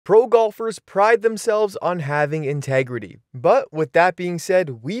Pro golfers pride themselves on having integrity, but with that being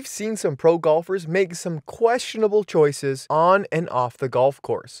said, we've seen some pro golfers make some questionable choices on and off the golf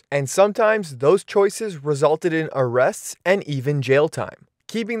course, and sometimes those choices resulted in arrests and even jail time.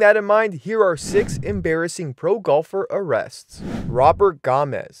 Keeping that in mind, here are 6 embarrassing pro golfer arrests. Robert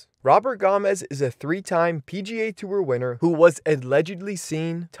Gamez. Robert Gamez is a 3-time PGA Tour winner who was allegedly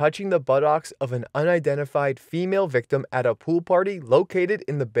seen touching the buttocks of an unidentified female victim at a pool party located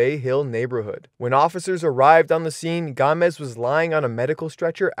in the Bay Hill neighborhood. When officers arrived on the scene, Gamez was lying on a medical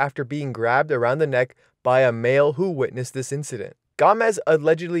stretcher after being grabbed around the neck by a male who witnessed this incident. Gamez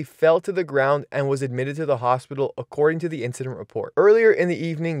allegedly fell to the ground and was admitted to the hospital according to the incident report. Earlier in the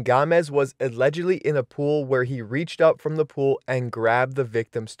evening, Gamez was allegedly in a pool where he reached up from the pool and grabbed the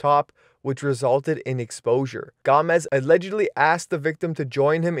victim's top, which resulted in exposure. Gamez allegedly asked the victim to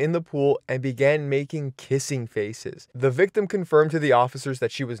join him in the pool and began making kissing faces. The victim confirmed to the officers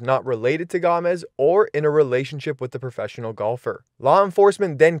that she was not related to Gamez or in a relationship with the professional golfer. Law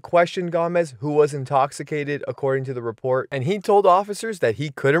enforcement then questioned Gamez, who was intoxicated according to the report, and he told officers that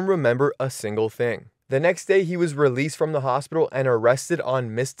he couldn't remember a single thing. The next day, he was released from the hospital and arrested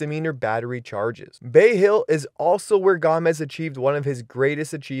on misdemeanor battery charges. Bay Hill is also where Gamez achieved one of his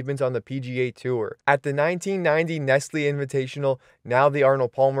greatest achievements on the PGA Tour. At the 1990 Nestle Invitational, now the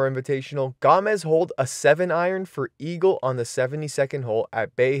Arnold Palmer Invitational, Gamez holed a 7-iron for eagle on the 72nd hole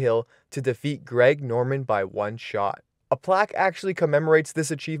at Bay Hill to defeat Greg Norman by 1 shot. A plaque actually commemorates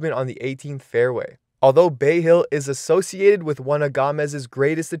this achievement on the 18th fairway. Although Bay Hill is associated with one of Gamez's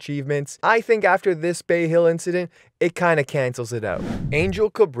greatest achievements, I think after this Bay Hill incident, it kinda cancels it out. Angel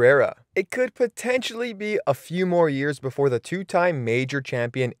Cabrera. It could potentially be a few more years before the 2-time major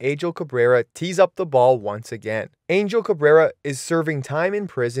champion Angel Cabrera tees up the ball once again. Angel Cabrera is serving time in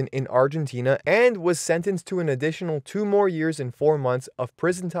prison in Argentina and was sentenced to an additional 2 more years and 4 months of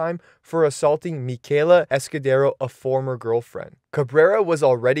prison time for assaulting Michaela Escudero, a former girlfriend. Cabrera was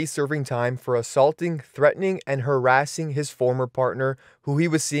already serving time for assaulting, threatening, and harassing his former partner, who he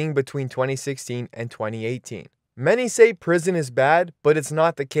was seeing between 2016 and 2018. Many say prison is bad, but it's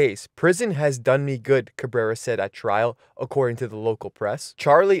not the case. Prison has done me good, Cabrera said at trial, according to the local press.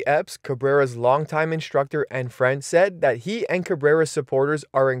 Charlie Epps, Cabrera's longtime instructor and friend, said that he and Cabrera's supporters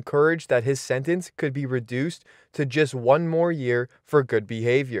are encouraged that his sentence could be reduced to just 1 more year for good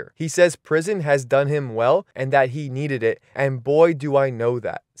behavior. He says prison has done him well and that he needed it, and boy do I know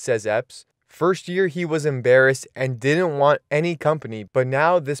that, says Epps. First year he was embarrassed and didn't want any company, but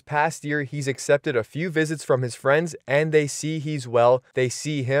now this past year he's accepted a few visits from his friends and they see he's well, they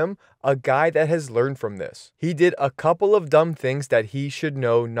see him, a guy that has learned from this. He did a couple of dumb things that he should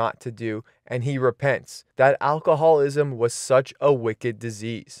know not to do, and he repents. That alcoholism was such a wicked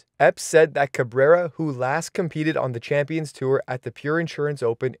disease. Epps said that Cabrera, who last competed on the Champions Tour at the Pure Insurance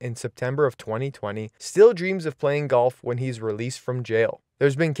Open in September of 2020, still dreams of playing golf when he's released from jail.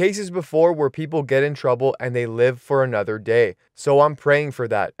 There's been cases before where people get in trouble and they live for another day, so I'm praying for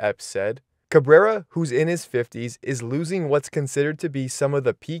that, Epps said. Cabrera, who's in his 50s, is losing what's considered to be some of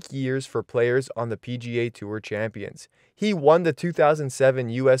the peak years for players on the PGA Tour champions. He won the 2007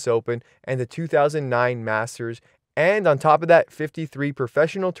 US Open and the 2009 Masters, and on top of that, 53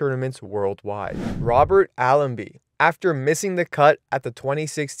 professional tournaments worldwide. Robert Allenby. After missing the cut at the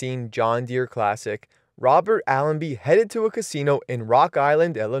 2016 John Deere Classic, Robert Allenby headed to a casino in Rock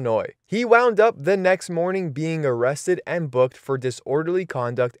Island, Illinois. He wound up the next morning being arrested and booked for disorderly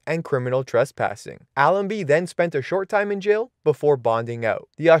conduct and criminal trespassing. Allenby then spent a short time in jail before bonding out.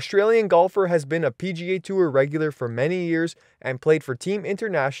 The Australian golfer has been a PGA Tour regular for many years and played for Team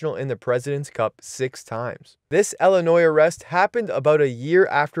International in the President's Cup 6 times. This Illinois arrest happened about a year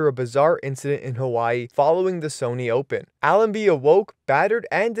after a bizarre incident in Hawaii following the Sony Open. Allenby awoke, battered,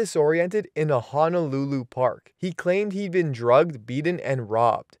 and disoriented in a Honolulu park. He claimed he'd been drugged, beaten, and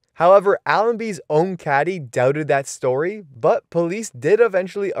robbed. However, Allenby's own caddy doubted that story, but police did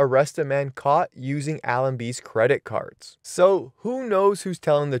eventually arrest a man caught using Allenby's credit cards. So, who knows who's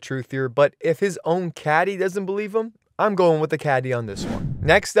telling the truth here, but if his own caddy doesn't believe him, I'm going with the caddy on this one.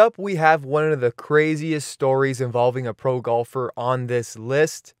 Next up, we have one of the craziest stories involving a pro golfer on this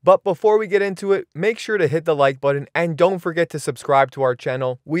list. But before we get into it, make sure to hit the like button and don't forget to subscribe to our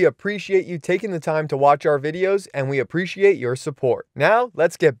channel. We appreciate you taking the time to watch our videos and we appreciate your support. Now,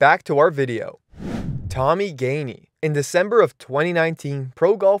 let's get back to our video. Tommy Gainey. In December of 2019,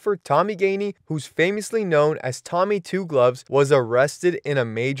 pro golfer Tommy Gainey, who's famously known as Tommy Two Gloves, was arrested in a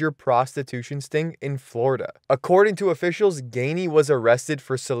major prostitution sting in Florida. According to officials, Gainey was arrested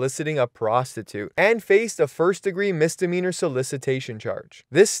for soliciting a prostitute and faced a first-degree misdemeanor solicitation charge.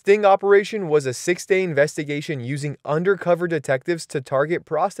 This sting operation was a 6-day investigation using undercover detectives to target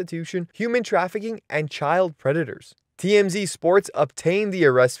prostitution, human trafficking, and child predators. TMZ Sports obtained the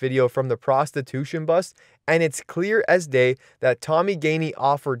arrest video from the prostitution bust, and it's clear as day that Tommy Gainey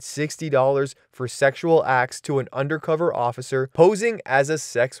offered $60 for sexual acts to an undercover officer posing as a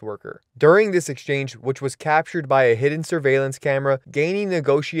sex worker. During this exchange, which was captured by a hidden surveillance camera, Gainey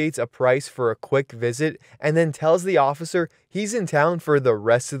negotiates a price for a quick visit and then tells the officer he's in town for the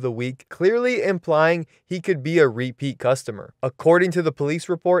rest of the week, clearly implying he could be a repeat customer. According to the police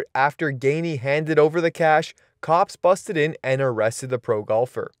report, after Gainey handed over the cash, cops busted in and arrested the pro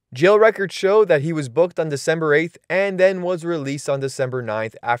golfer. Jail records show that he was booked on December 8th and then was released on December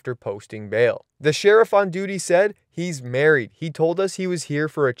 9th after posting bail. The sheriff on duty said he's married. He told us he was here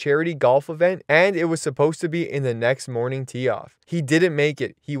for a charity golf event and it was supposed to be in the next morning tee-off. He didn't make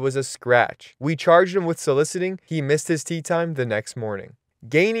it. He was a scratch. We charged him with soliciting. He missed his tee time the next morning.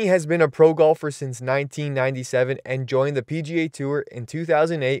 Gainey has been a pro golfer since 1997 and joined the PGA Tour in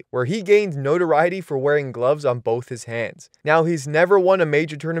 2008, where he gained notoriety for wearing gloves on both his hands. Now, he's never won a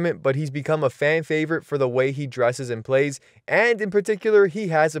major tournament, but he's become a fan favorite for the way he dresses and plays, and in particular, he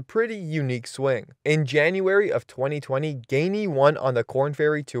has a pretty unique swing. In January of 2020, Gainey won on the Korn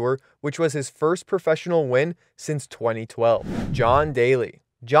Ferry Tour, which was his first professional win since 2012. John Daly.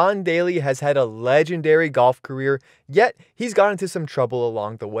 John Daly has had a legendary golf career, yet he's got into some trouble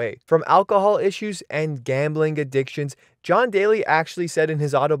along the way. From alcohol issues and gambling addictions, John Daly actually said in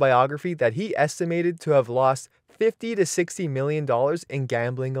his autobiography that he estimated to have lost $50 to $60 million in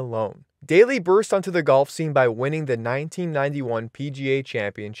gambling alone. Daly burst onto the golf scene by winning the 1991 PGA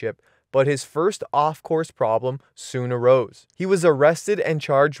Championship, but his first off-course problem soon arose. He was arrested and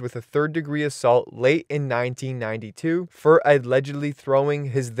charged with a third-degree assault late in 1992 for allegedly throwing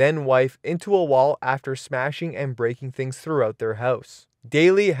his then-wife into a wall after smashing and breaking things throughout their house.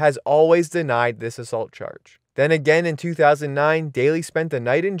 Daly has always denied this assault charge. Then again in 2009, Daly spent the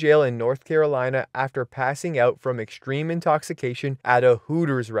night in jail in North Carolina after passing out from extreme intoxication at a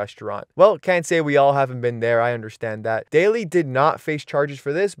Hooters restaurant. Well, can't say we all haven't been there, I understand that. Daly did not face charges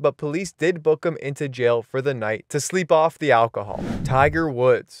for this, but police did book him into jail for the night to sleep off the alcohol. Tiger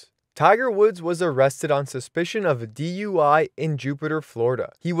Woods. Tiger Woods was arrested on suspicion of a DUI in Jupiter,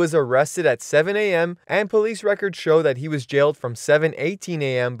 Florida. He was arrested at 7 a.m. and police records show that he was jailed from 7:18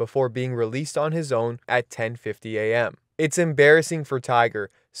 a.m. before being released on his own at 10:50 a.m. It's embarrassing for Tiger,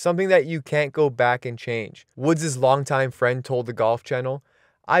 something that you can't go back and change. Woods' longtime friend told the Golf Channel,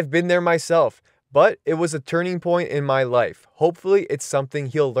 "I've been there myself, but it was a turning point in my life. Hopefully it's something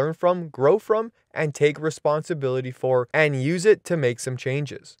he'll learn from, grow from, and take responsibility for, and use it to make some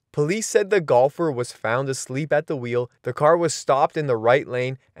changes." Police said the golfer was found asleep at the wheel, the car was stopped in the right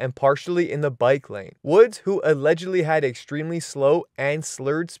lane and partially in the bike lane. Woods, who allegedly had extremely slow and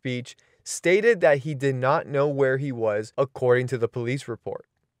slurred speech, stated that he did not know where he was, according to the police report.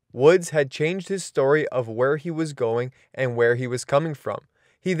 Woods had changed his story of where he was going and where he was coming from.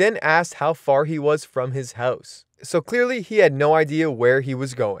 He then asked how far he was from his house. So clearly he had no idea where he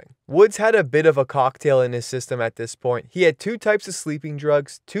was going. Woods had a bit of a cocktail in his system at this point. He had 2 types of sleeping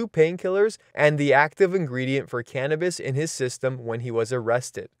drugs, 2 painkillers, and the active ingredient for cannabis in his system when he was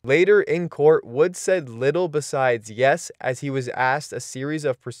arrested. Later in court, Woods said little besides yes as he was asked a series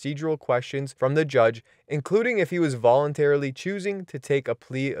of procedural questions from the judge, including if he was voluntarily choosing to take a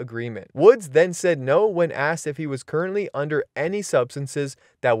plea agreement. Woods then said no when asked if he was currently under any substances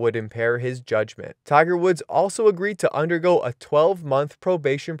that would impair his judgment. Tiger Woods also agreed to undergo a 12-month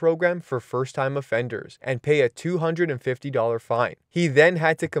probation program for first-time offenders and pay a $250 fine. He then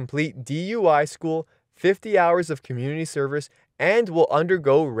had to complete DUI school, 50 hours of community service, and will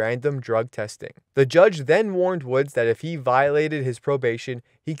undergo random drug testing. The judge then warned Woods that if he violated his probation,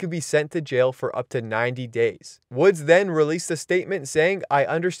 he could be sent to jail for up to 90 days. Woods then released a statement saying, "I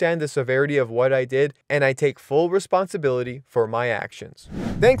understand the severity of what I did, and I take full responsibility for my actions."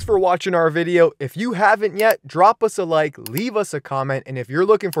 Thanks for watching our video. If you haven't yet, drop us a like, leave us a comment, and if you're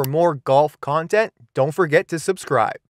looking for more golf content, don't forget to subscribe.